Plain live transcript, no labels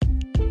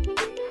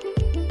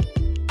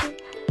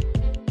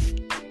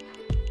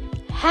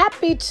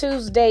Happy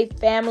Tuesday,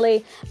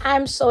 family.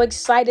 I'm so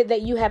excited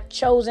that you have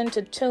chosen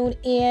to tune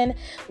in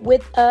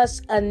with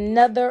us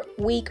another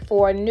week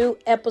for a new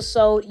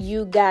episode.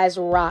 You guys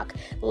rock.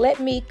 Let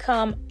me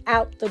come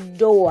out the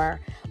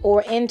door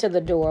or into the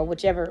door,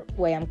 whichever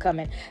way I'm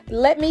coming.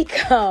 Let me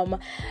come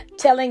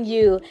telling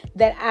you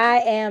that I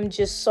am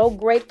just so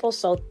grateful,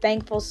 so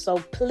thankful, so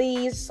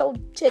pleased, so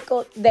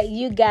tickled that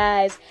you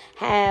guys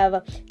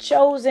have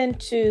chosen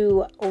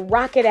to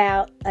rock it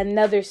out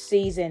another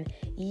season.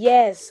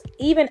 Yes,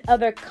 even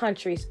other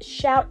countries.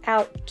 Shout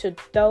out to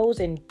those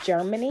in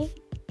Germany,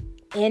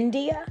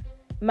 India,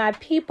 my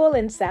people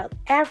in South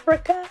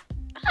Africa.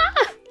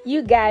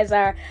 You guys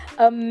are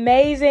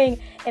amazing,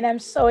 and I'm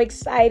so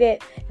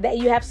excited that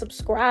you have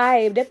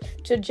subscribed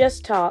to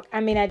Just Talk.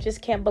 I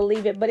just can't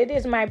believe it, but it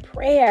is my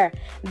prayer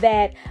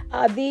that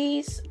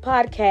these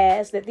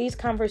podcasts, that these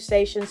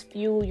conversations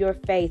fuel your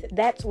faith.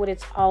 That's what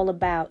it's all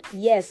about.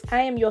 Yes,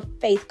 I am your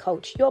faith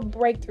coach, your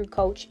breakthrough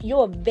coach,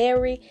 your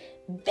very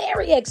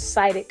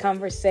excited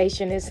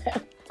conversationist,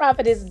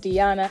 Prophetess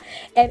Deanna,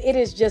 and it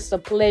is just a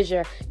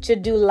pleasure to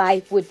do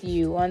life with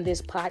you on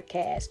this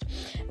podcast.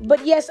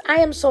 But yes, I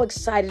am so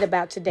excited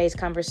about today's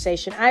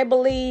conversation. I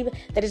believe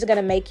that it's going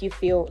to make you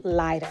feel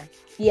lighter.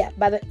 Yeah,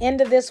 by the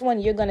end of this one,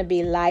 you're going to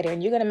be lighter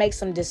and you're going to make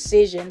some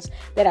decisions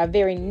that are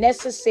very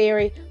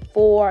necessary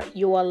for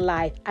your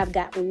life. I've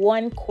got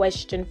one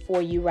question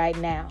for you right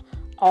now.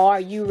 Are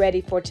you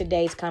ready for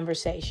today's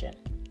conversation?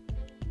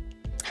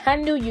 I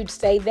knew you'd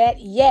say that.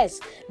 Yes,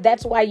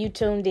 that's why you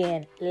tuned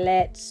in.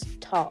 Let's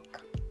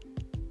talk.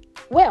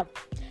 Well,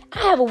 I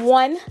have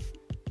one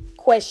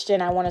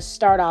question I want to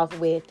start off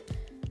with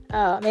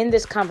in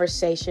this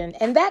conversation.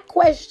 And that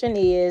question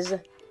is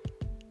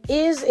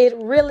it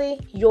really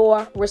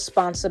your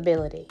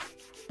responsibility?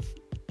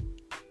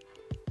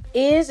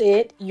 Is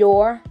it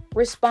your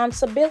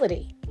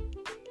responsibility?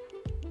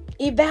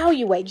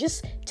 Evaluate.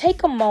 Just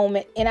take a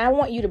moment, and I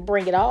want you to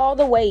bring it all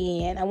the way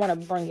in. I want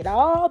to bring it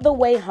all the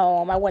way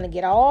home. I want to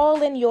get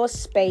all in your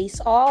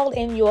space, all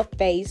in your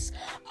face,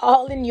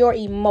 all in your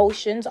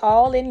emotions,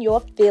 all in your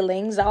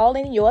feelings, all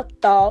in your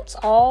thoughts,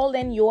 all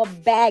in your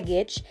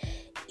baggage.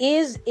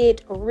 Is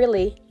it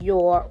really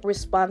your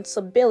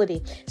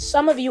responsibility?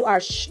 Some of you are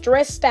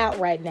stressed out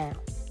right now,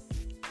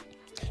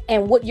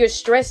 and what you're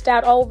stressed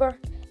out over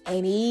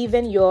ain't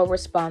even your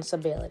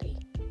responsibility.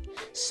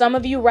 Some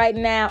of you right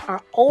now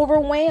are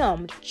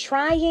overwhelmed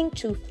trying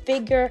to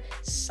figure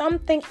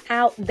something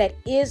out that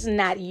is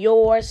not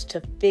yours to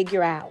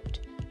figure out.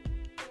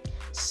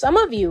 Some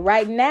of you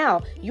right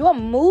now, your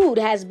mood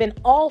has been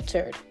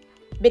altered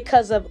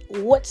because of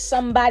what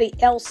somebody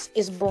else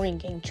is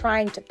bringing,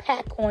 trying to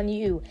pack on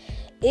you.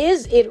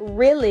 Is it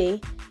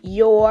really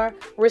your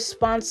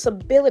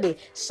responsibility?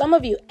 Some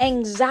of you,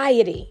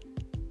 anxiety,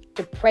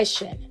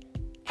 depression,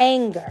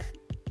 anger,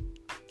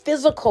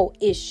 physical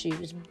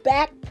issues,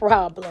 back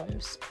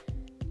problems,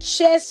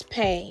 chest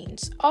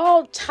pains,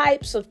 all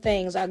types of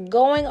things are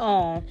going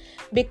on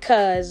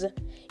because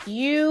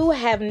you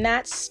have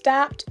not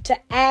stopped to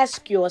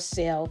ask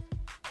yourself,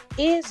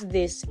 is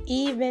this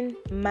even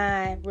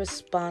my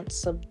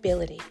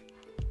responsibility?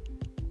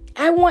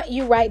 I want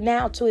you right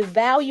now to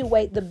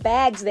evaluate the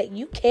bags that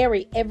you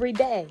carry every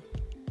day.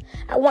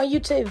 I want you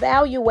to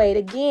evaluate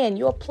again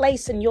your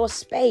place in your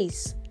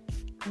space.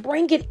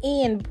 Bring it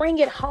in, bring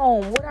it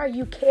home. What are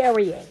you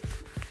carrying?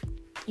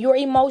 Your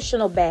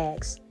emotional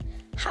bags.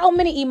 How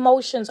many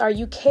emotions are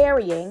you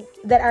carrying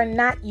that are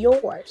not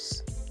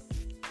yours?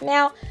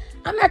 Now,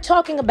 I'm not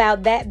talking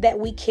about that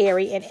we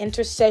carry in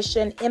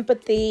intercession,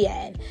 empathy,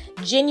 and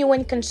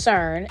genuine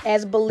concern.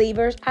 As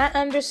believers, I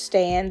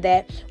understand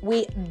that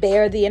we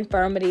bear the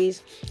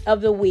infirmities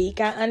of the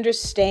weak. I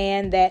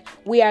understand that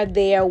we are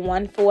there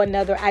one for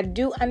another. I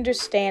do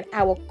understand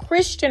our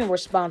Christian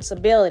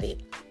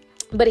responsibility.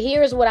 But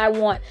here's what I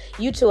want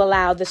you to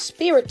allow the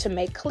Spirit to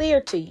make clear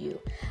to you.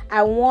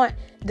 I want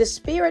the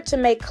Spirit to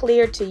make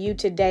clear to you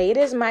today. It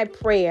is my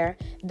prayer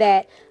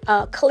that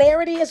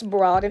clarity is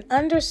brought and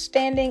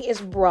understanding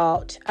is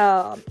brought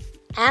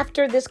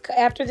after this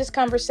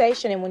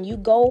conversation. And when you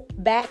go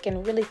back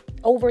and really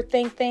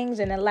overthink things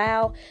and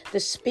allow the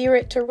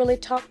Spirit to really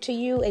talk to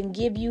you and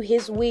give you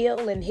His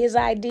will and His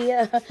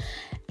idea,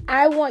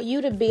 I want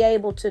you to be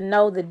able to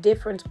know the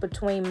difference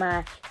between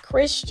my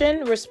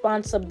Christian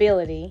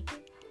responsibility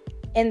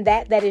and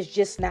that is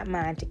just not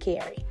mine to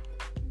carry.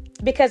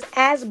 Because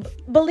as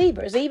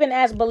believers, even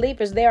as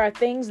believers, there are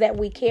things that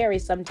we carry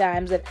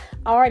sometimes that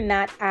are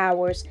not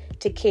ours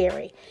to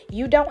carry.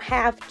 You don't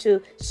have to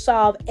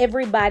solve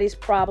everybody's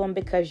problem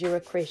because you're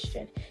a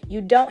Christian. You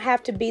don't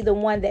have to be the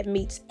one that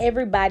meets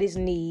everybody's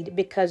need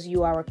because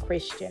you are a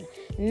Christian.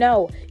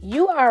 No,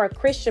 you are a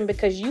Christian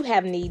because you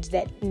have needs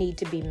that need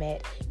to be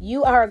met.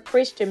 You are a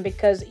Christian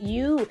because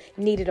you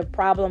needed a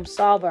problem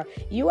solver.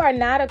 You are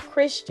not a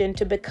Christian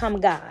to become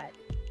God.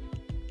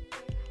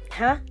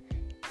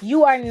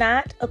 You are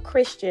not a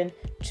Christian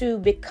to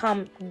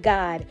become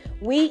God.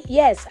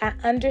 I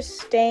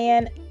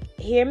understand.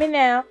 Hear me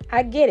now.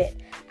 I get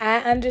it. I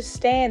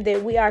understand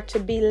that we are to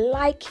be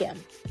like Him.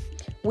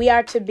 We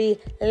are to be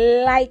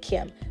like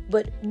Him.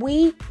 but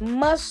we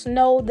must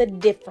know the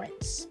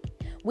difference.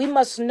 We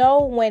must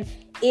know when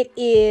it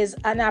is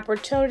an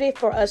opportunity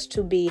for us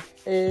to be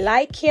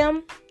like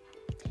him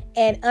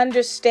and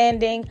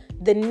understanding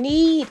the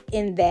need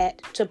in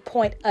that to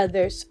point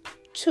others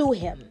to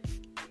him.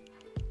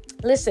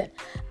 Listen,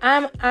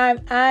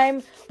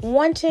 I'm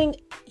wanting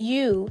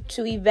you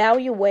to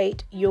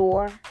evaluate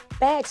your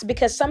bags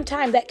because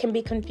sometimes that can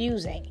be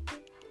confusing.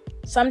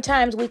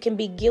 Sometimes we can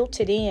be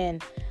guilted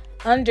in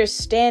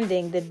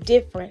understanding the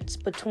difference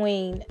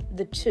between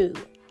the two.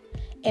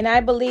 And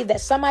I believe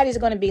that somebody's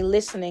going to be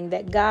listening,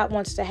 that God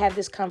wants to have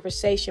this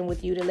conversation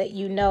with you to let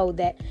you know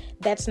that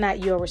that's not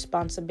your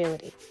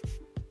responsibility.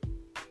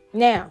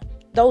 Now,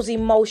 those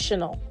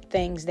emotional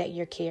things that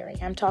you're carrying.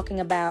 I'm talking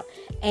about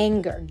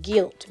anger,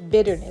 guilt,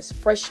 bitterness,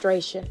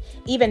 frustration,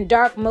 even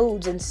dark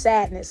moods and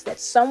sadness that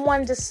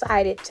someone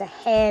decided to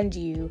hand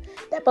you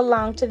that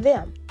belong to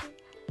them.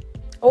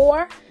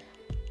 Or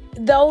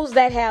those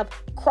that have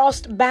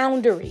crossed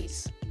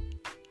boundaries.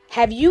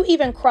 Have you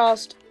even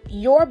crossed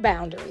your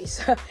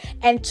boundaries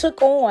and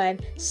took on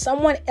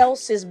someone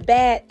else's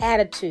bad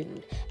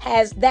attitude?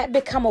 Has that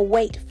become a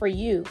weight for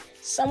you?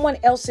 Someone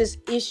else's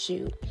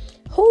issue?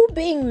 Who,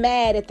 being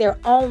mad at their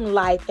own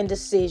life and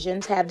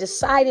decisions, have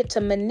decided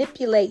to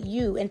manipulate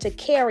you into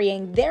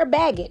carrying their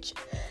baggage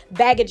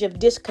of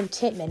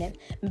discontentment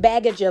and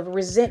baggage of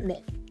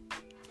resentment?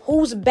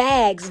 Whose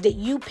bags did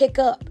you pick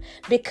up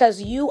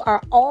because you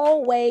are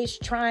always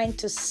trying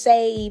to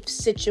save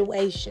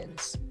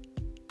situations?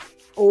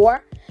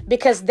 Or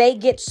because they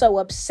get so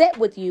upset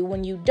with you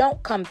when you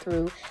don't come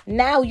through,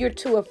 now you're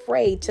too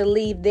afraid to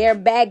leave their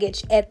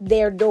baggage at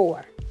their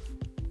door.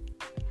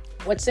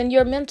 What's in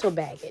your mental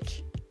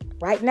baggage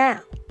right now?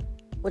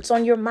 What's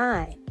on your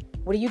mind?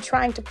 What are you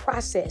trying to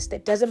process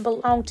that doesn't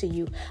belong to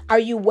you? Are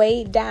you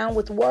weighed down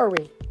with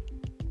worry?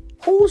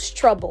 Whose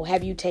trouble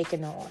have you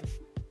taken on?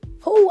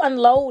 Who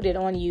unloaded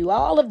on you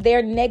all of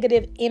their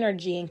negative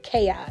energy and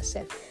chaos?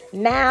 And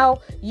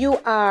now you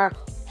are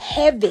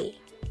heavy.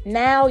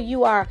 Now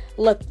you are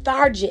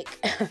lethargic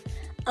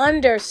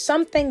under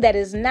something that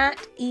is not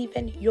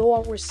even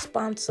your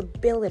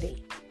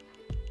responsibility.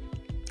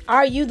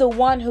 Are you the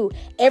one who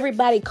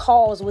everybody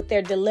calls with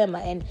their dilemma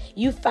and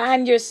you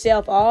find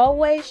yourself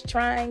always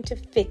trying to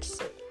fix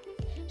it?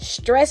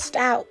 Stressed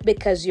out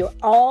because you're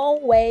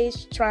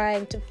always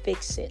trying to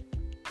fix it.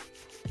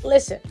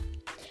 Listen,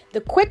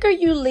 the quicker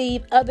you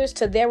leave others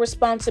to their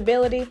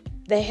responsibility,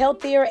 the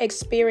healthier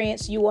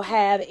experience you will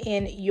have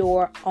in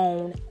your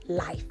own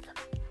life.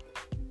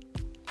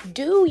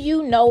 Do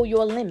you know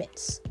your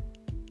limits?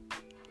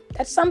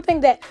 That's something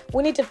that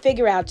we need to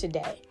figure out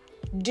today.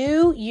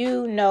 Do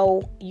you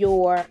know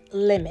your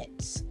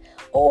limits?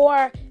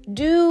 Or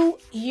do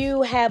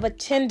you have a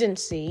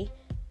tendency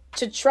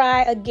to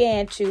try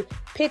again to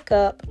pick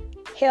up,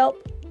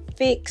 help,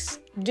 fix,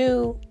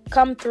 do,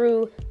 come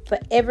through for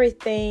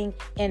everything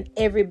and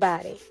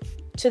everybody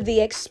to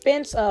the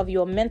expense of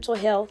your mental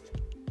health,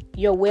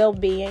 your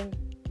well-being,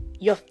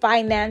 your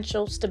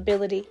financial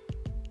stability,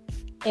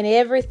 and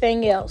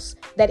everything else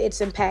that it's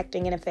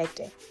impacting and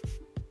affecting?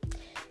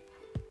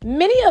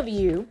 Many of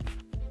you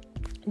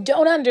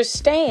don't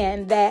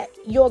understand that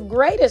your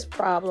greatest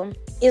problem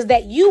is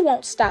that you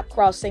won't stop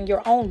crossing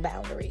your own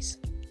boundaries.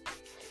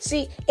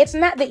 See, it's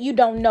not that you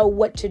don't know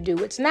what to do.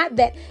 It's not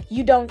that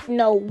you don't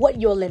know what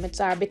your limits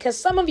are, because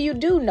some of you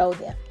do know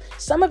them.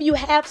 Some of you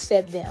have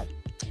said them,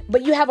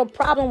 but you have a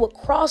problem with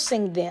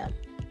crossing them.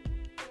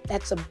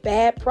 That's a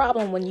bad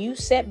problem when you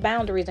set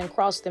boundaries and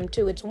cross them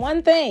too. It's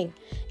one thing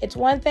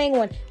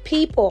when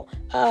people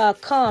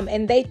come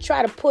and they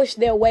try to push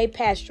their way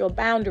past your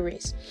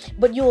boundaries,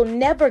 but you will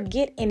never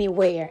get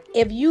anywhere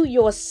if you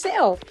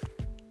yourself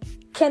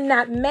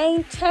cannot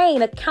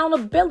maintain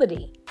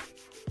accountability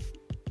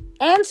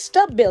and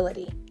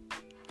stability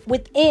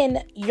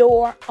within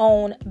your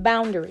own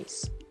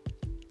boundaries.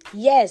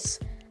 Yes,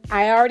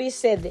 I already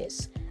said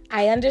this.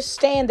 I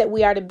understand that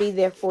we are to be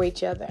there for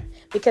each other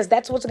because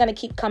that's what's going to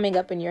keep coming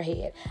up in your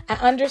head. I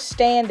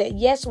understand that,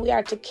 yes, we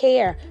are to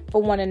care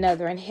for one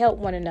another and help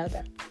one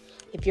another.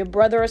 If your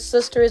brother or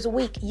sister is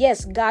weak,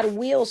 yes, God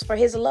wills for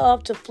his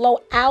love to flow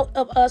out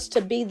of us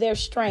to be their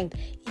strength.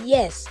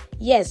 Yes,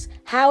 yes.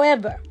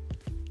 However,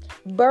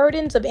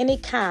 burdens of any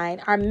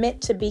kind are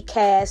meant to be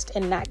cast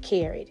and not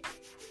carried.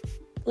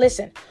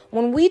 Listen,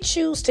 when we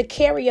choose to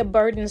carry a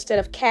burden instead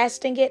of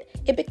casting it,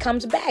 it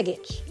becomes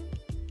baggage.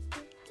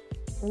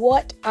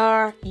 What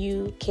are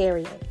you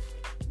carrying?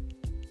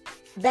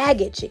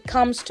 Baggage. It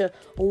comes to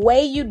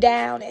weigh you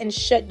down and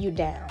shut you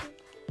down.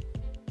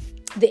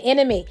 The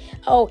enemy,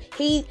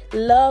 he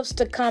loves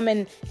to come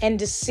and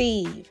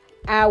deceive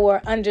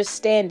our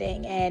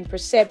understanding and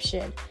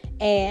perception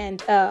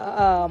and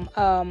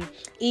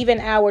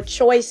even our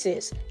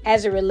choices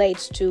as it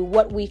relates to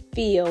what we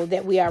feel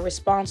that we are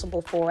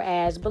responsible for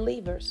as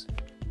believers.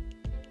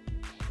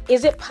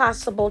 Is it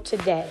possible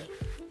today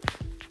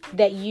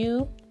that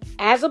you,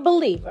 as a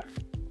believer,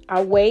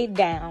 are weighed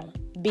down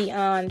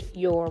beyond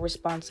your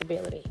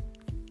responsibility?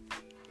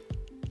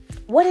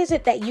 What is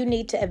it that you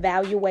need to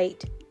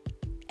evaluate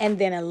and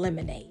then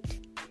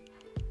eliminate?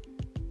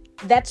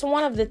 That's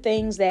one of the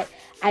things that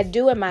I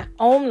do in my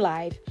own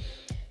life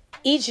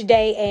each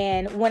day.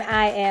 And when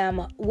I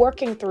am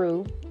working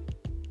through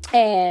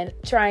and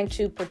trying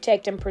to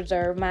protect and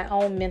preserve my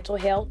own mental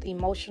health,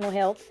 emotional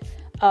health,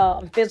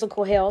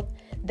 physical health,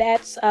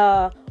 that's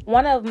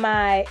one of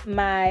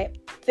my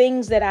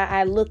things that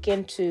I look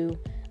into,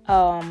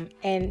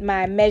 and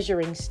my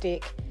measuring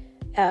stick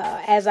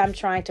as I'm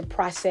trying to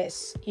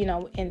process,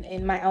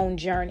 in my own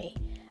journey.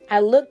 I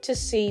look to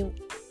see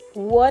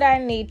what I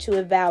need to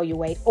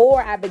evaluate,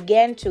 or I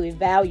began to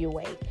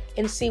evaluate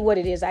and see what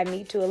it is I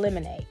need to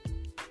eliminate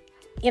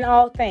in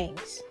all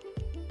things.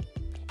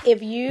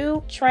 If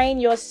you train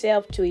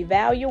yourself to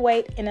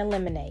evaluate and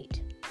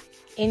eliminate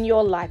in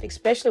your life,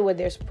 especially where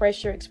there's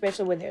pressure,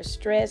 especially where there's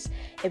stress,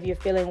 if you're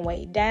feeling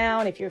weighed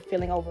down, if you're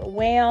feeling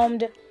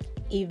overwhelmed,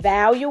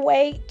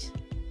 evaluate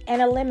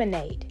and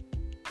eliminate.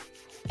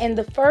 And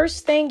the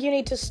first thing you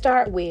need to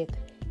start with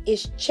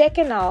is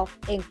checking off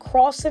and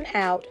crossing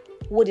out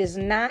what is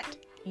not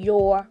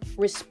your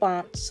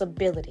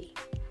responsibility.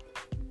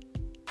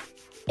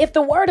 If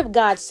the Word of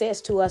God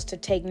says to us to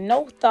take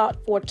no thought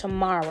for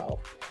tomorrow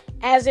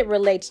as it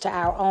relates to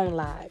our own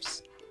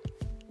lives,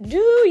 do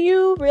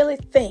you really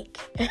think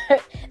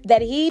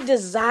that He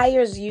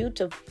desires you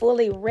to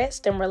fully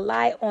rest and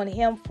rely on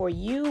Him for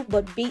you,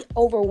 but be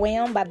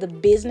overwhelmed by the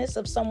business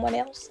of someone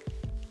else?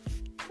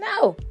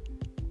 No,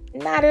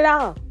 not at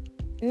all.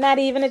 Not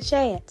even a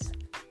chance.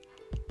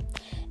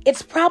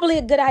 It's probably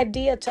a good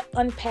idea to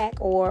unpack,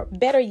 or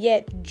better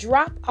yet,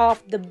 drop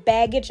off the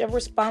baggage of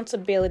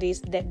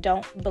responsibilities that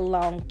don't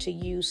belong to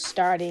you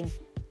starting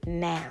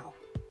now.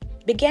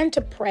 Begin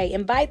to pray.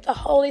 Invite the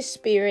Holy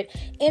Spirit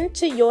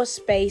into your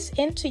space,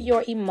 into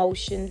your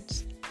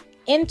emotions,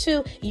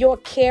 into your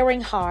caring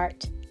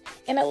heart,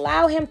 and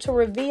allow Him to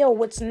reveal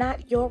what's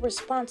not your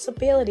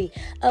responsibility.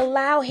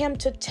 Allow Him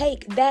to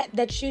take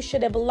that you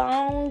should have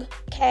long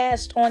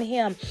cast on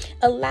Him.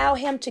 Allow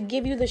Him to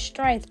give you the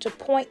strength to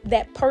point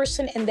that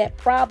person and that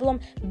problem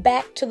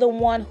back to the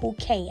one who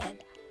can.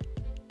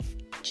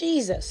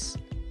 Jesus.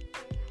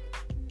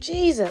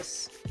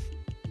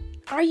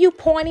 Are you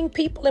pointing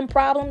people and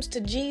problems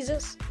to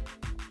Jesus?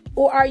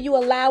 Or are you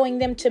allowing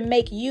them to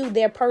make you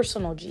their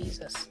personal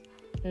Jesus?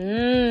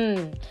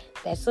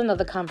 That's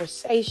another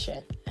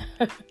conversation.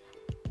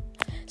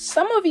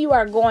 Some of you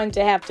are going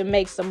to have to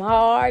make some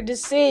hard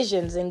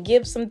decisions and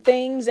give some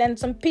things and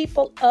some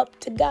people up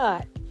to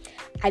God.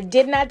 I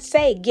did not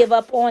say give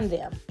up on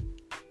them,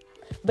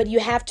 but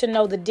you have to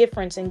know the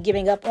difference in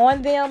giving up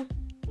on them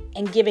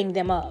and giving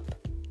them up.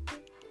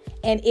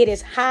 And it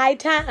is high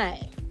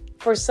time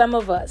for some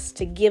of us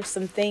to give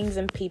some things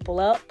and people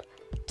up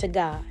to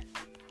God.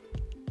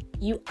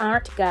 You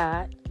aren't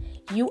God.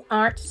 You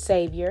aren't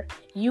Savior.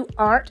 You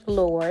aren't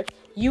Lord.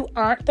 You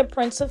aren't the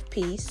Prince of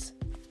Peace.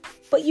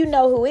 But you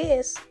know who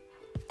is.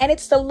 And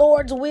it's the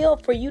Lord's will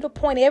for you to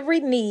point every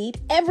need,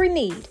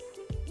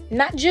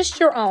 not just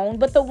your own,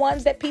 but the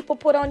ones that people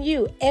put on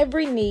you,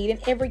 every need and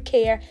every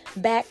care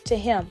back to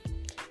Him.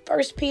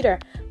 1 Peter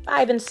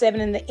 5:7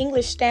 in the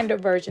English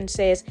Standard Version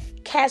says,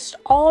 cast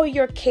all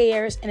your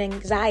cares and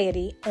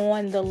anxiety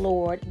on the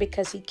Lord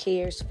because He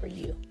cares for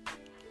you.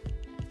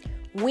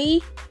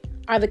 We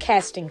are the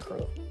casting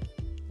crew,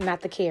 not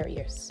the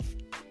carriers.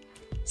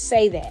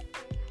 Say that.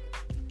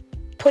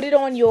 Put it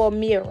on your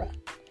mirror.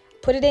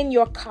 Put it in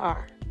your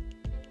car.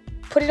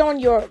 Put it on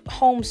your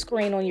home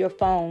screen on your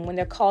phone when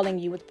they're calling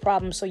you with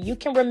problems, so you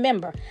can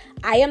remember,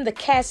 I am the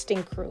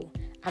casting crew.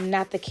 I'm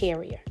not the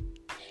carrier.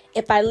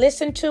 If I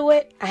listen to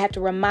it, I have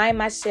to remind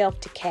myself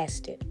to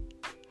cast it.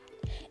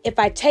 If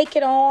I take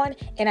it on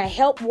and I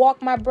help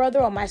walk my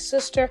brother or my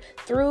sister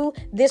through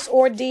this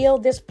ordeal,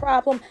 this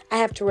problem, I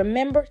have to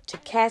remember to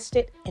cast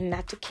it and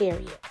not to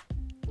carry it.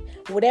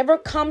 Whatever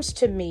comes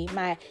to me,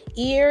 my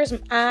ears,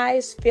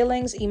 eyes,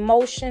 feelings,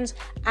 emotions,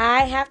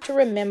 I have to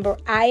remember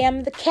I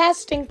am the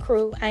casting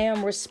crew. I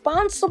am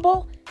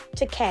responsible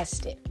to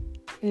cast it,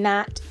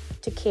 not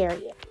to carry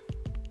it.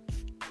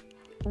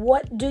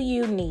 What do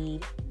you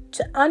need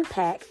to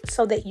unpack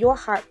so that your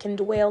heart can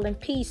dwell in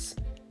peace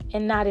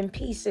and not in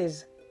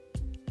pieces?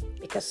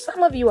 Because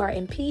some of you are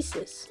in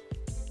pieces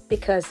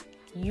because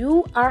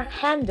you are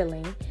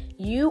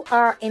you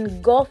are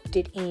engulfed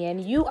in,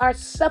 you are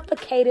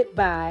suffocated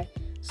by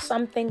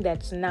something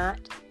that's not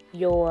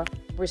your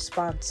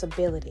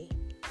responsibility.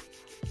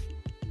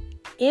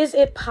 Is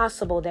it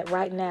possible that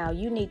right now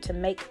you need to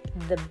make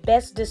the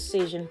best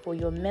decision for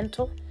your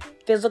mental,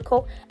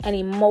 physical, and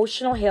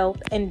emotional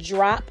health and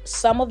drop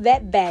some of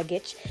that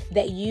baggage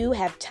that you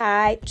have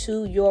tied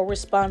to your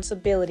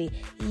responsibility?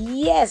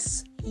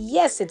 Yes,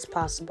 it's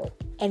possible.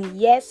 And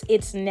yes,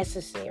 it's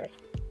necessary.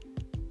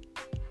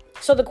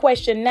 So the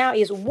question now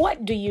is,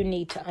 what do you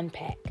need to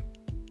unpack?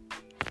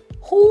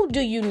 Who do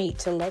you need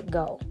to let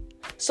go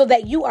so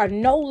that you are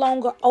no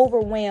longer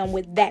overwhelmed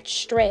with that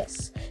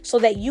stress, so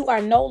that you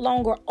are no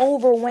longer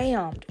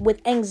overwhelmed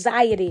with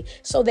anxiety,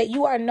 so that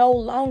you are no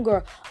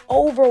longer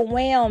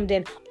overwhelmed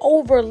and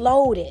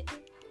overloaded?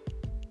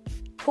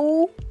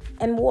 Who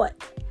and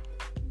what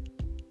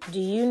do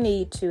you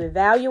need to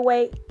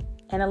evaluate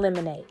and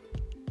eliminate?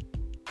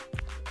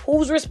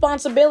 Whose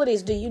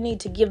responsibilities do you need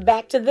to give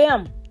back to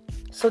them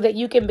so that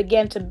you can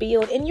begin to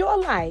build in your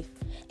life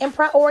and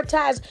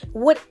prioritize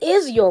what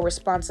is your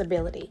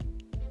responsibility?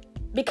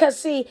 Because,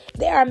 see,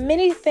 there are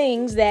many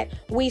things that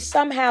we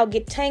somehow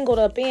get tangled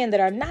up in that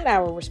are not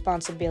our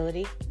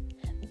responsibility,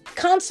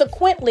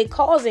 consequently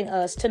causing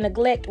us to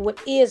neglect what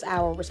is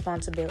our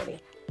responsibility.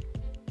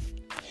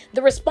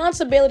 The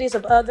responsibilities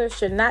of others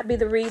should not be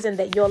the reason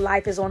that your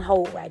life is on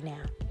hold right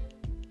now.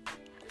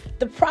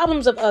 The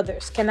problems of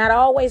others cannot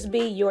always be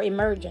your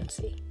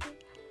emergency.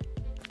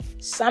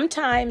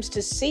 Sometimes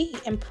to see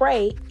and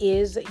pray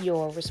is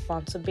your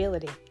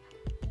responsibility,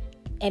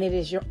 and it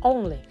is your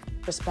only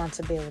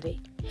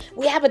responsibility.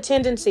 We have a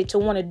tendency to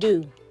want to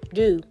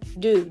do.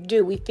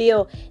 We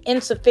feel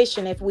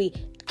insufficient if we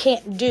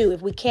can't do,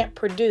 if we can't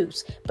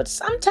produce. But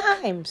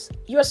sometimes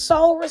your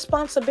sole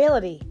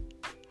responsibility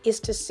is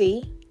to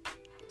see,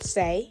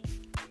 say,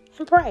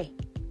 and pray.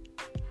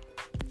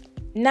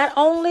 Not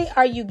only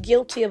are you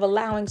guilty of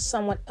allowing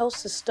someone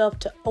else's stuff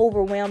to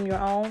overwhelm your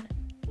own,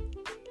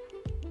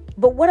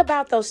 but what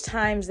about those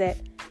times that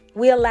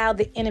we allow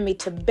the enemy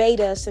to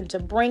bait us into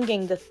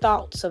bringing the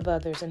thoughts of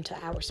others into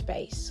our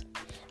space,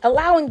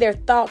 allowing their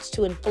thoughts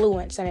to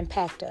influence and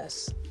impact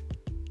us?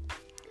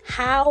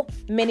 How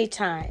many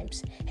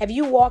times have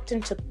you walked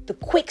into the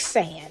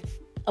quicksand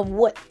of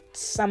what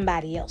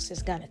somebody else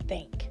is going to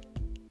think?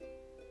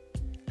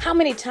 How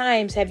many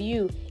times have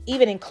you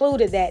even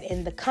included that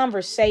in the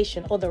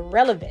conversation or the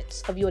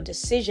relevance of your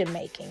decision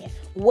making and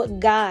what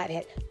God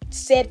had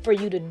said for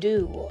you to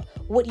do or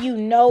what you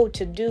know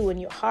to do in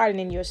your heart and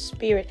in your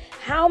spirit?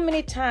 How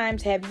many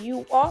times have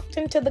you walked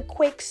into the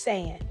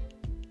quicksand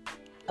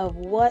of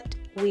what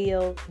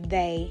will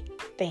they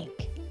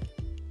think?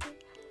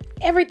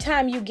 Every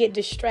time you get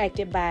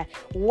distracted by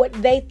what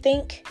they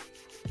think,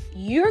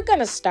 you're going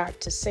to start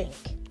to sink.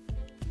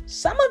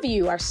 Some of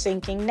you are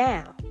sinking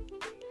now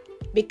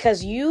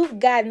because you've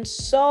gotten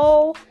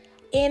so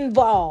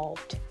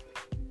involved,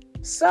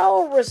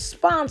 so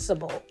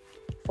responsible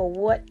for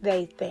what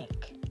they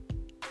think.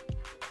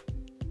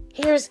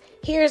 Here's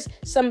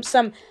some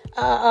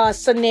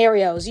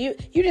scenarios. You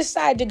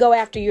decide to go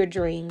after your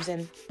dreams,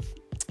 and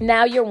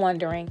now you're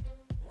wondering,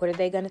 what are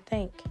they going to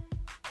think?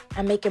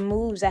 I'm making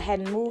moves I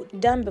hadn't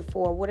done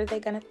before. What are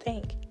they going to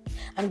think?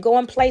 I'm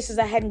going places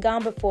I hadn't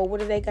gone before.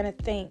 What are they going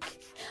to think?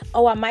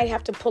 Oh, I might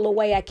have to pull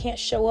away. I can't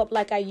show up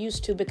like I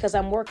used to because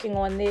I'm working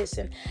on this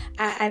and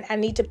I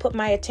need to put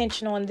my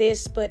attention on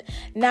this. But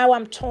now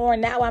I'm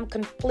torn. Now I'm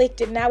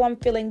conflicted. Now I'm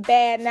feeling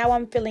bad. Now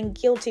I'm feeling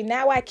guilty.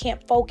 Now I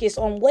can't focus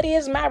on what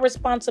is my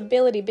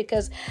responsibility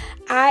because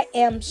I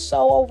am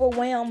so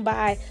overwhelmed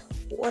by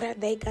what are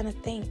they going to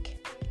think?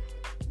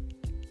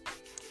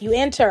 You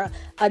enter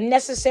a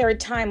necessary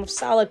time of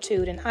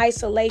solitude and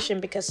isolation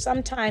because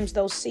sometimes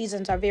those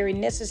seasons are very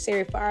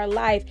necessary for our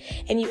life.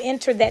 And you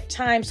enter that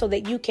time so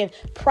that you can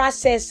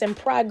process and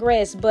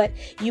progress. But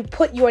you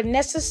put your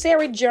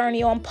necessary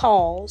journey on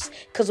pause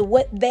because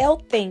what they'll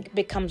think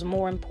becomes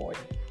more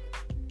important.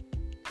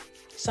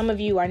 Some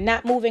of you are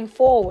not moving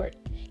forward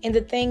in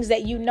the things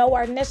that you know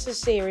are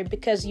necessary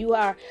because you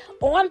are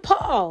on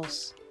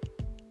pause,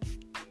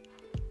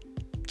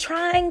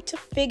 trying to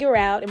figure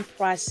out and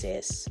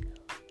process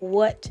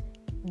what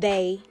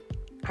they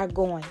are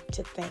going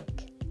to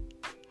think.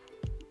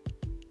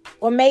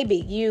 Or maybe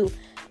you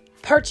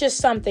purchased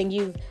something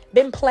you've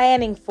been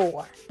planning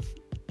for,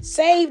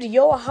 saved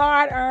your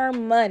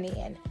hard-earned money,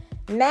 and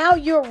now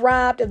you're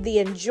robbed of the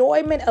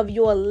enjoyment of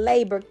your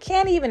labor.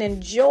 Can't even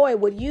enjoy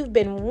what you've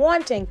been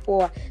wanting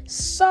for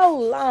so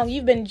long.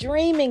 You've been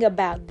dreaming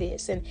about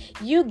this, and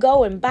you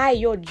go and buy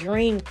your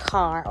dream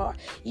car, or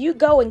you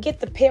go and get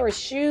the pair of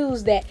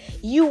shoes that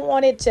you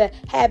wanted to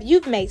have.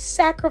 You've made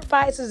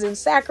sacrifices,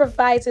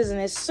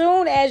 and as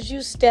soon as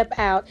you step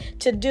out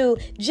to do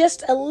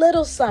just a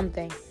little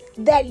something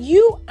that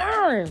you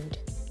earned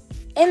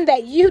and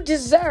that you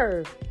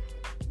deserve,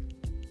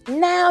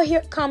 now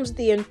here comes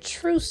the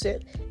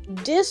intrusive,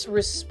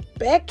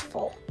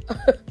 disrespectful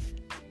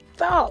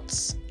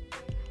thoughts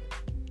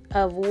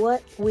of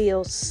what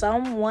will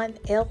someone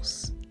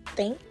else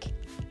think?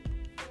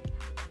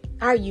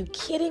 Are you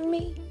kidding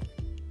me?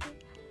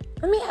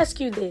 Let me ask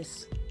you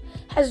this.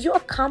 Has your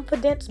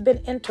confidence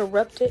been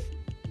interrupted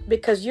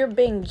because you're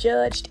being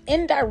judged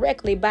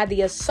indirectly by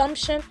the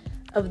assumption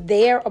of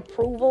their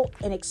approval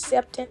and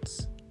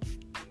acceptance?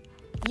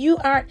 You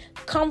aren't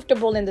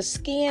comfortable in the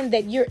skin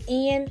that you're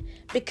in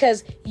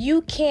because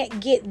you can't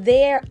get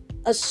their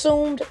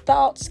assumed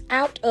thoughts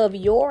out of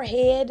your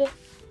head.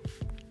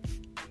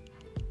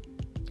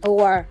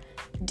 Or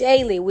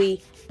daily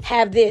we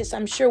have this,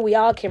 I'm sure we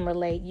all can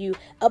relate. You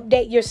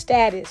update your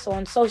status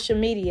on social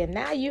media.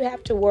 Now you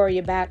have to worry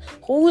about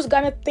who's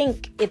going to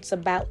think it's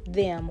about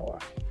them or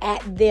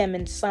at them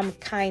in some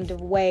kind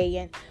of way.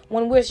 And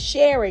when we're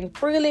sharing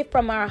freely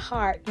from our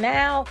heart,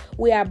 now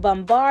we are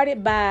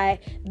bombarded by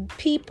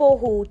people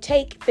who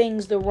take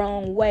things the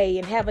wrong way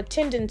and have a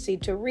tendency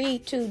to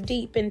read too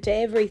deep into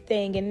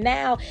everything. And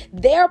now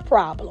their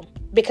problem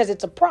because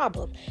it's a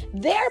problem.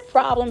 Their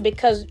problem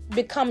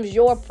becomes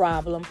your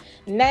problem.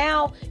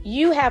 Now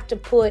you have to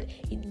put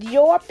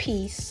your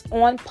peace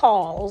on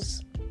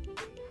pause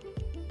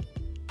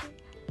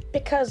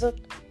because of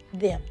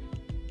them.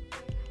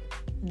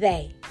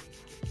 They,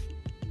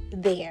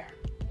 their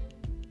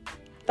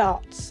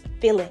thoughts,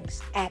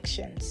 feelings,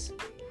 actions.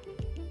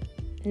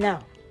 No.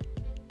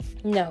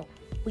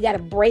 We got to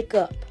break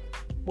up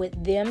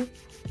with them,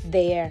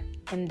 their,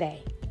 and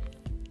they.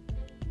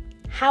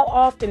 How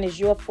often is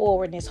your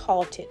forwardness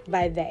halted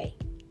by they?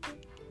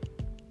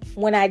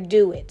 When I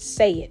do it,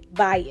 say it,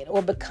 buy it,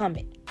 or become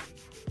it,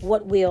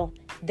 what will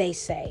they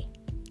say?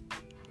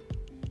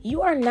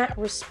 You are not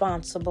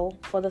responsible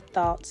for the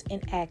thoughts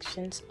and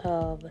actions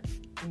of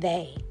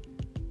they.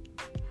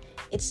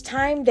 It's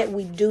time that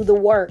we do the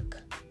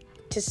work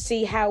to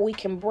see how we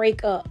can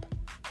break up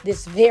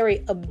this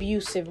very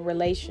abusive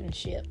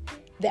relationship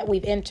that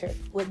we've entered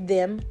with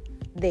them,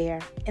 their,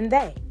 and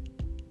they.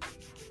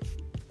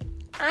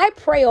 I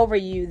pray over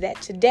you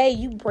that today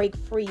you break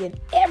free in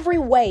every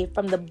way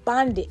from the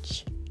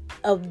bondage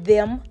of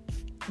them,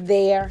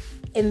 their,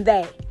 and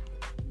they.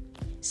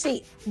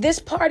 See, this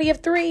party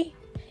of three,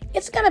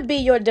 it's going to be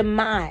your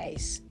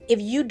demise if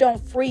you don't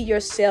free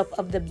yourself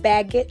of the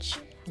baggage,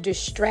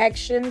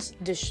 distractions,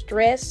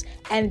 distress,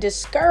 and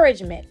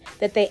discouragement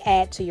that they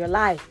add to your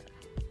life.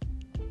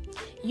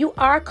 You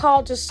are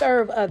called to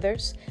serve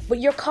others, but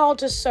you're called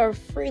to serve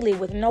freely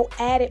with no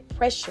added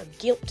pressure,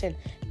 guilt, and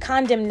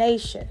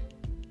condemnation,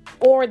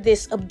 or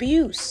this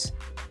abuse.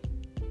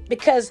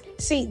 Because,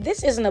 see,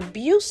 this is an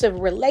abusive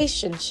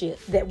relationship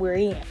that we're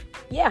in.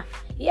 Yeah.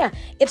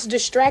 It's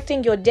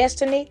distracting your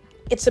destiny.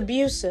 It's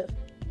abusive.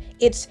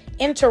 It's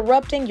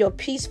interrupting your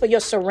peace for your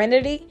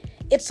serenity.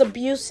 It's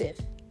abusive.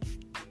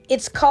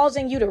 It's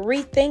causing you to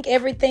rethink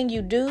everything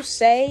you do,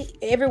 say,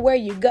 everywhere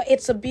you go.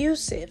 It's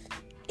abusive.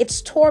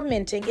 It's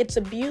tormenting. It's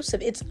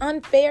abusive. It's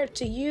unfair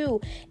to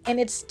you. And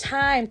it's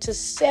time to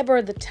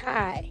sever the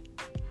tie.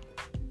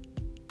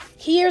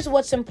 Here's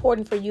what's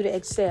important for you to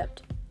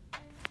accept.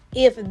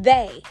 If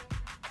they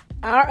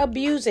are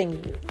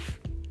abusing you,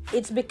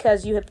 it's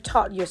because you have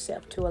taught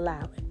yourself to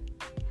allow it.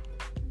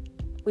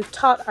 We've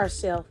taught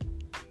ourselves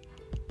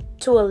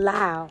to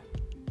allow,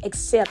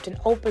 accept, and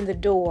open the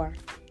door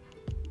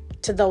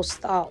to those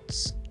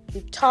thoughts.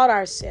 We've taught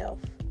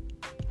ourselves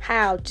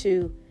how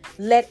to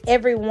let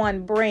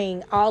everyone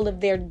bring all of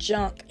their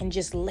junk and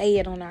just lay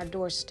it on our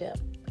doorstep.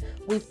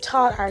 We've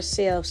taught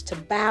ourselves to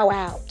bow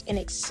out and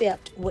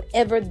accept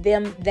whatever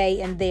them,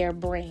 they, and their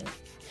bring.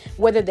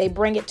 Whether they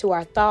bring it to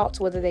our thoughts,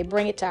 whether they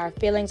bring it to our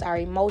feelings, our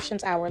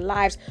emotions, our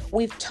lives,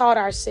 we've taught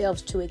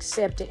ourselves to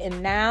accept it.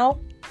 And now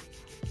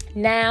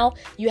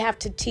you have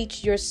to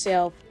teach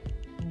yourself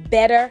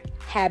better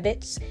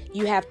habits.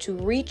 You have to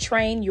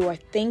retrain your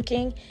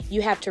thinking.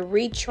 You have to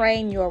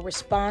retrain your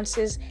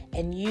responses,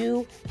 and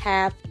you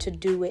have to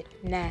do it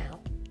now.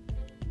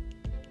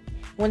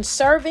 When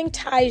serving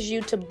ties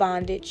you to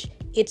bondage,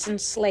 it's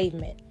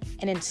enslavement,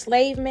 and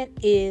enslavement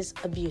is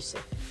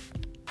abusive.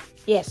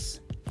 Yes,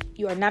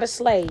 you are not a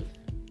slave.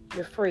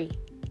 You're free.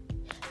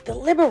 The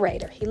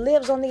liberator, he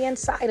lives on the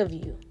inside of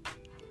you.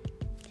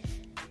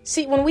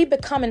 See, when we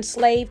become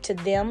enslaved to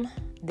them,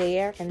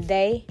 their, and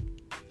they,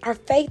 our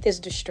faith is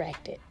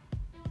distracted.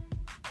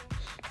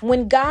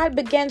 When God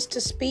begins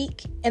to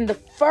speak and the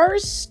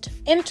first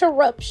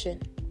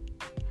interruption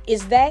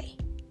is they,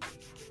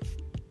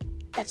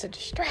 that's a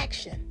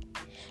distraction.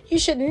 You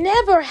should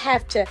never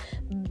have to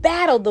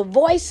battle the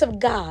voice of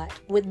God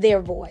with their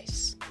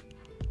voice.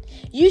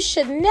 You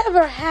should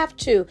never have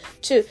to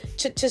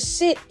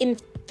sit in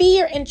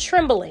fear and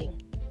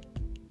trembling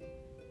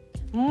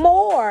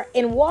more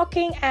in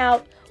walking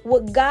out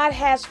what God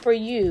has for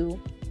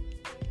you,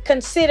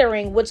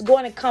 considering what's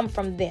going to come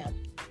from them.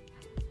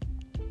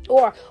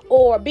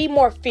 Or be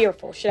more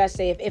fearful, should I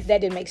say, if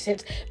that didn't make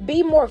sense.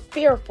 Be more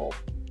fearful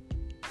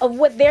of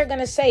what they're going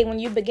to say when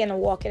you begin to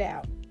walk it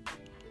out.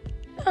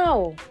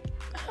 No.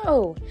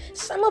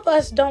 Some of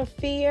us don't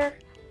fear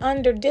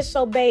under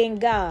disobeying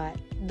God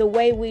the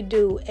way we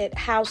do at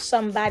how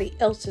somebody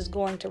else is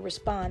going to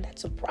respond.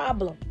 That's a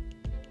problem.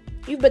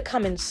 You've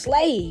become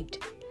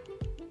enslaved.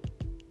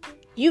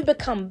 You've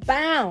become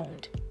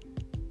bound.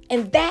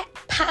 And that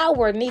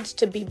power needs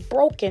to be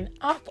broken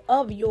off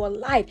of your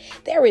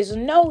life. There is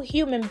no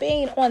human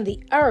being on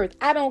the earth,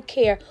 I don't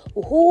care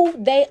who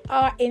they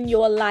are in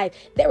your life,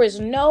 there is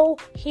no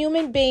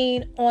human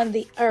being on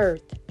the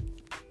earth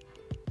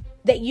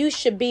that you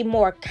should be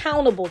more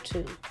accountable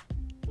to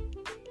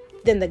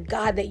than the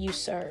God that you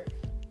serve.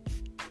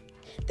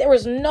 There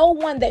is no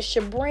one that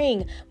should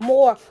bring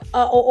more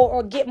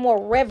or get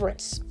more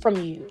reverence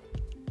from you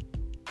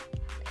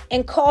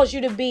and cause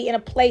you to be in a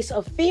place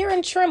of fear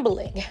and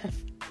trembling.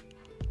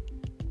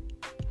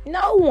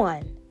 No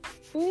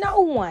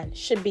one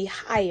should be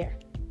higher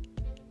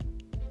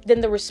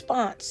than the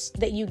response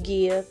that you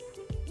give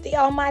the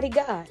Almighty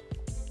God.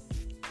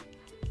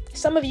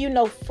 Some of you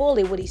know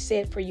fully what He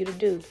said for you to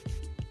do.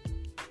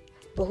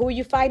 But who are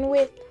you fighting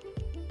with?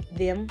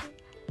 Them,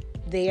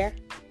 their,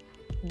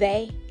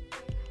 they.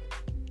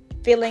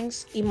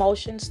 feelings,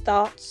 emotions,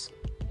 thoughts,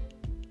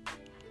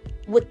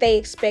 what they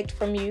expect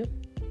from you,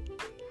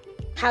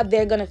 how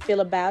they're going to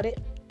feel about it,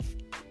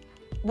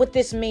 what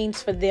this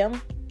means for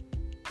them.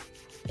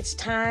 It's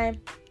time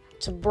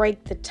to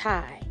break the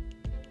tie.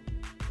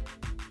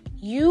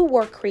 You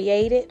were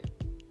created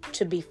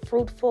to be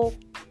fruitful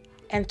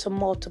and to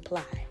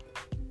multiply.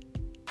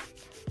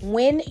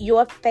 When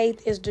your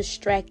faith is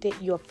distracted,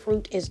 your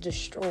fruit is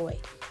destroyed.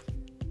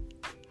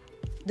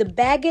 The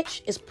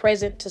baggage is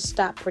present to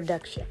stop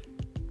production.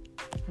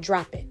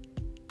 Drop it.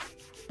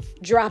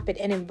 Drop it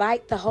and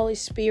invite the Holy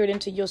Spirit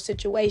into your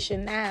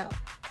situation now.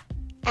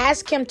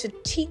 Ask Him to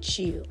teach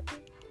you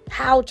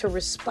how to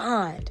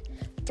respond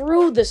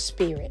through the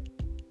Spirit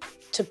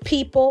to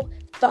people,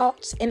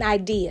 thoughts, and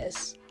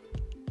ideas.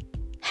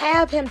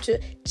 Have Him to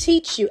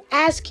teach you.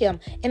 Ask Him,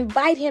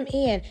 invite Him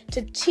in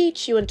to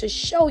teach you and to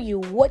show you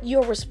what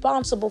you're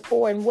responsible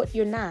for and what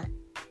you're not.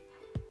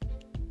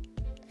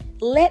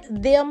 Let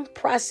them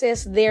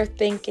process their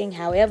thinking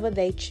however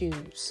they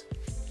choose.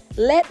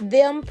 Let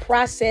them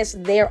process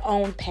their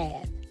own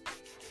path.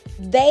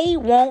 They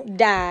won't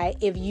die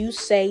if you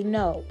say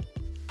no.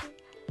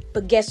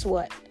 But guess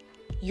what?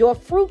 Your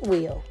fruit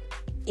will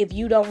if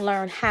you don't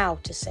learn how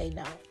to say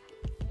no.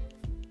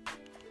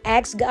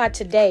 Ask God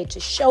today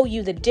to show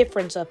you the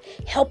difference of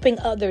helping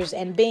others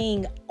and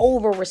being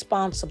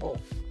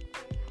over-responsible.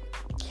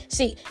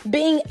 See,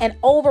 being an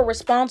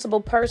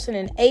over-responsible person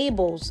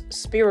enables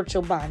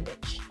spiritual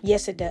bondage.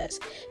 Yes, it does.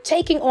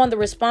 Taking on the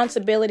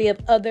responsibility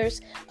of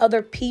others,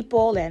 other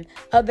people, and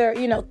other,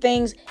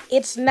 things,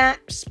 it's not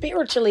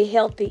spiritually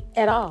healthy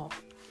at all.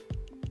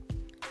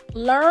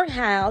 Learn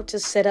how to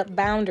set up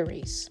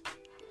boundaries.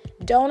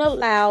 Don't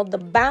allow the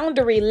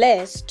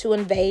boundaryless to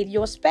invade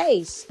your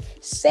space.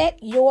 Set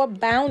your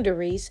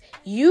boundaries,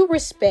 you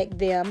respect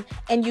them,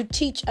 and you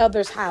teach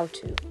others how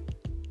to.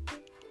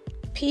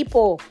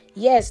 People,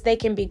 yes, they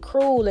can be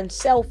cruel and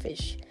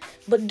selfish,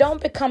 but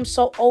don't become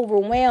so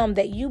overwhelmed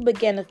that you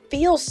begin to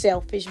feel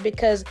selfish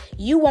because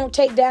you won't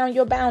take down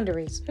your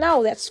boundaries.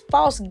 No, that's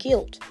false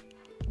guilt.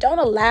 Don't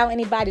allow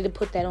anybody to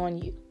put that on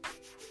you.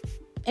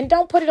 And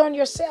don't put it on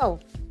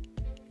yourself.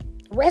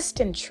 Rest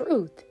in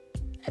truth.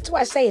 That's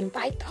why I say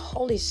invite the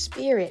Holy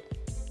Spirit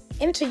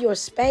into your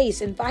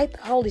space. Invite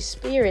the Holy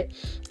Spirit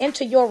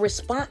into your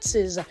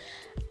responses.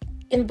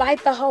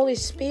 Invite the Holy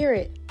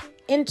Spirit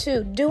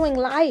into doing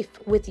life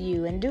with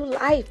you and do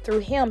life through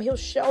Him. He'll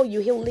show you.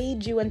 He'll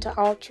lead you into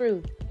all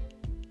truth.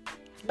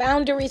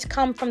 Boundaries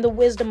come from the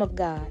wisdom of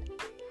God.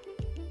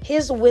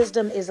 His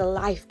wisdom is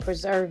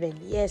life-preserving.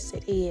 Yes,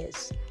 it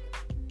is.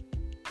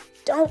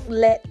 Don't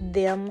let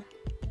them,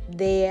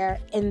 their,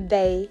 and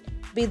they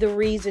be the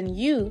reason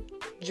you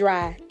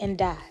dry and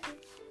die.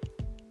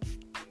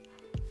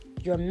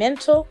 Your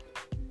mental,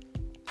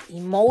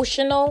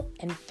 emotional,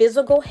 and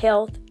physical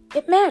health,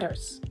 it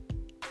matters.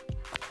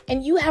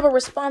 And you have a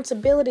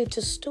responsibility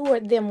to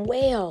steward them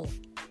well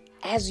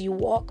as you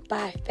walk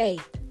by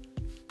faith.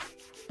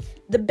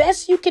 The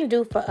best you can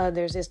do for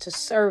others is to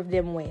serve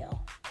them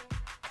well,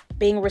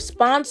 being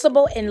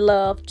responsible in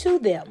love to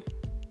them,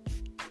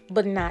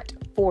 but not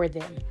for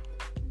them.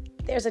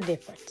 There's a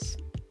difference.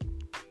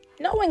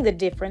 Knowing the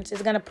difference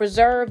is going to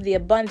preserve the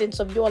abundance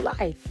of your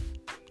life.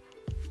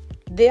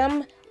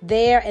 Them,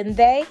 their, and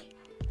they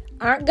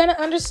aren't going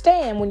to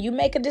understand when you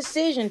make a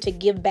decision to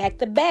give back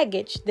the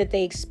baggage that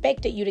they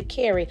expected you to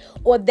carry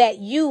or that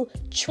you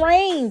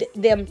trained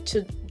them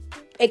to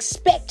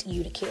expect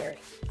you to carry.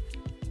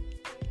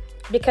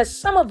 Because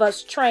some of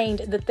us trained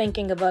the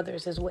thinking of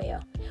others as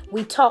well.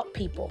 We taught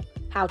people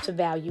how to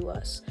value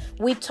us.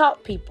 We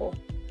taught people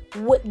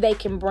what they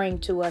can bring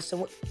to us.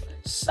 And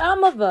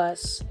some of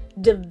us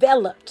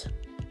developed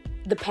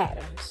the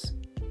patterns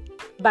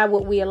by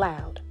what we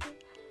allowed.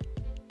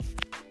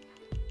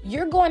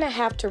 You're going to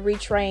have to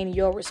retrain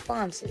your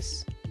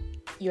responses,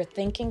 your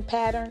thinking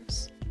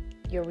patterns,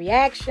 your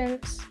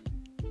reactions.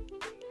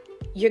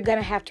 You're going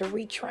to have to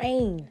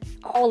retrain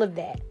all of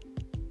that.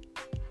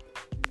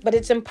 But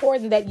it's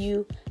important that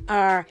you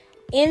are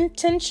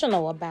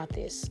intentional about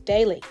this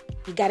daily.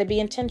 You got to be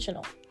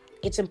intentional.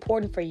 It's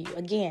important for you.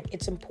 Again,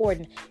 it's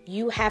important.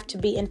 You have to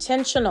be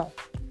intentional.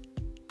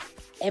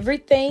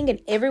 Everything and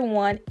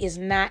everyone is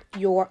not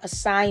your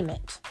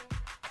assignment.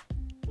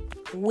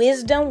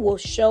 Wisdom will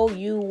show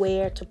you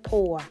where to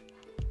pour.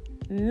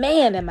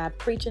 Man, am I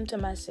preaching to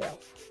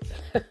myself.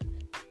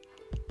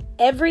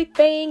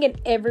 Everything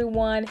and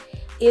everyone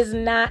is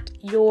not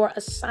your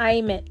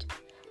assignment.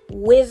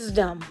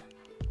 Wisdom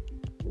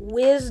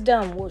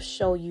will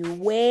show you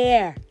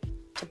where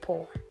to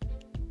pour.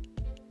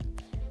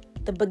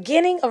 The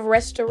beginning of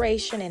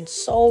restoration and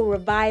soul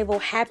revival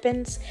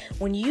happens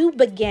when you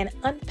begin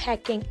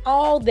unpacking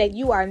all that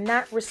you are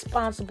not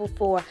responsible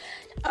for.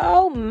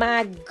 Oh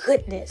my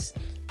goodness.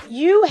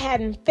 You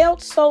hadn't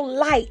felt so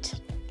light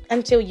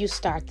until you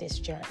start this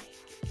journey.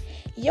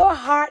 Your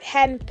heart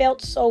hadn't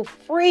felt so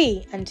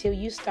free until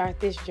you start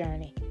this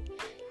journey.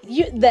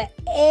 The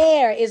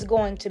air is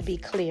going to be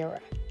clearer.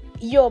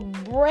 Your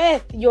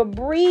breath, your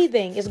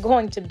breathing is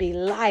going to be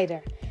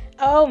lighter.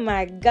 Oh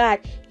my God.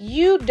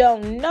 You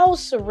don't know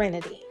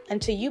serenity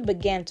until you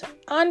begin to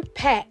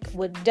unpack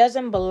what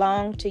doesn't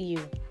belong to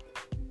you.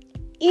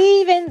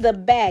 Even the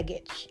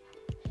baggage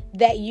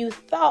that you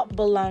thought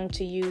belonged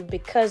to you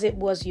because it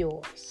was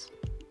yours.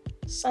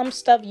 Some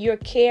stuff you're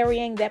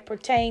carrying that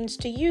pertains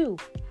to you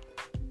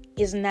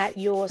is not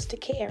yours to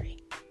carry.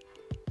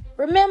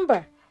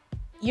 Remember,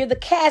 you're the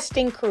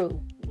casting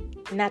crew,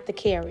 not the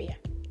carrier.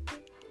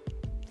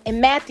 In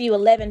Matthew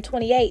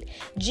 11:28,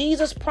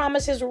 Jesus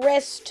promises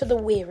rest to the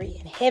weary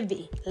and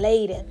heavy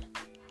laden.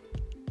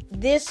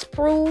 This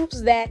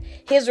proves that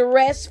his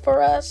rest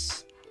for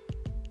us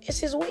is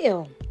his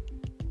will.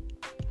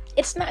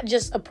 It's not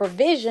just a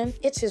provision,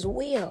 it's his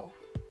will.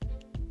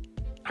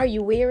 Are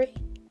you weary?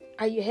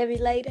 Are you heavy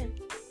laden?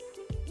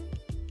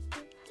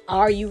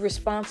 Are you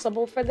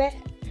responsible for that?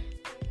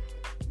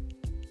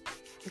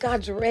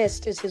 God's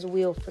rest is his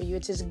will for you.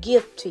 It's his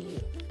gift to you.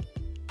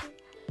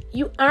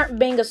 You aren't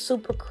being a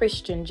super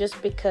Christian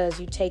just because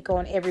you take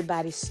on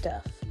everybody's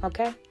stuff,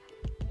 okay?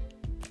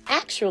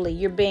 Actually,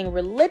 you're being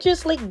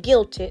religiously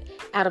guilted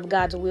out of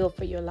God's will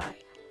for your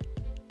life.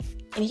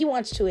 And he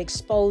wants to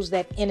expose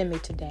that enemy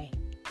today.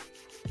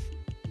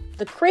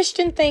 The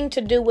Christian thing to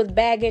do with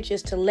baggage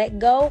is to let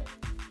go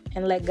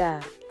and let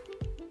God.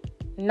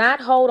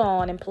 Not hold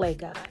on and play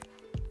God.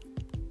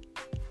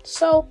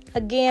 So,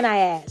 again, I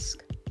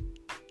ask,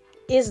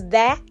 is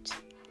that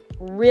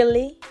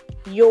really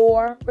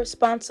your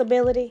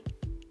responsibility?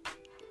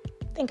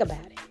 Think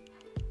about it.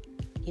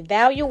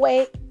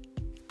 Evaluate,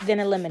 then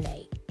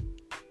eliminate.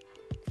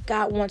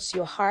 God wants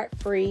your heart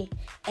free,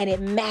 and it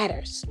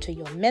matters to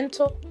your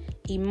mental,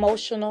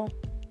 emotional,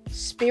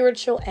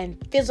 spiritual, and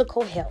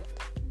physical health.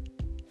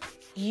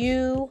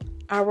 You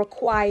are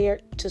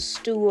required to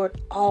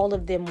steward all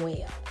of them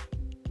well.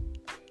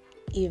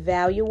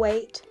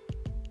 Evaluate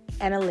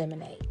and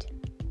eliminate.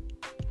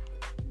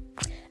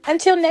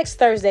 Until next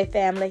Thursday,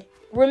 family,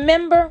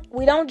 remember,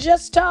 we don't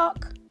just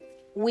talk,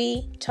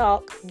 we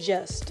talk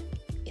just.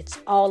 It's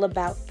all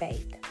about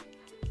faith.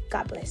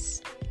 God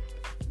bless.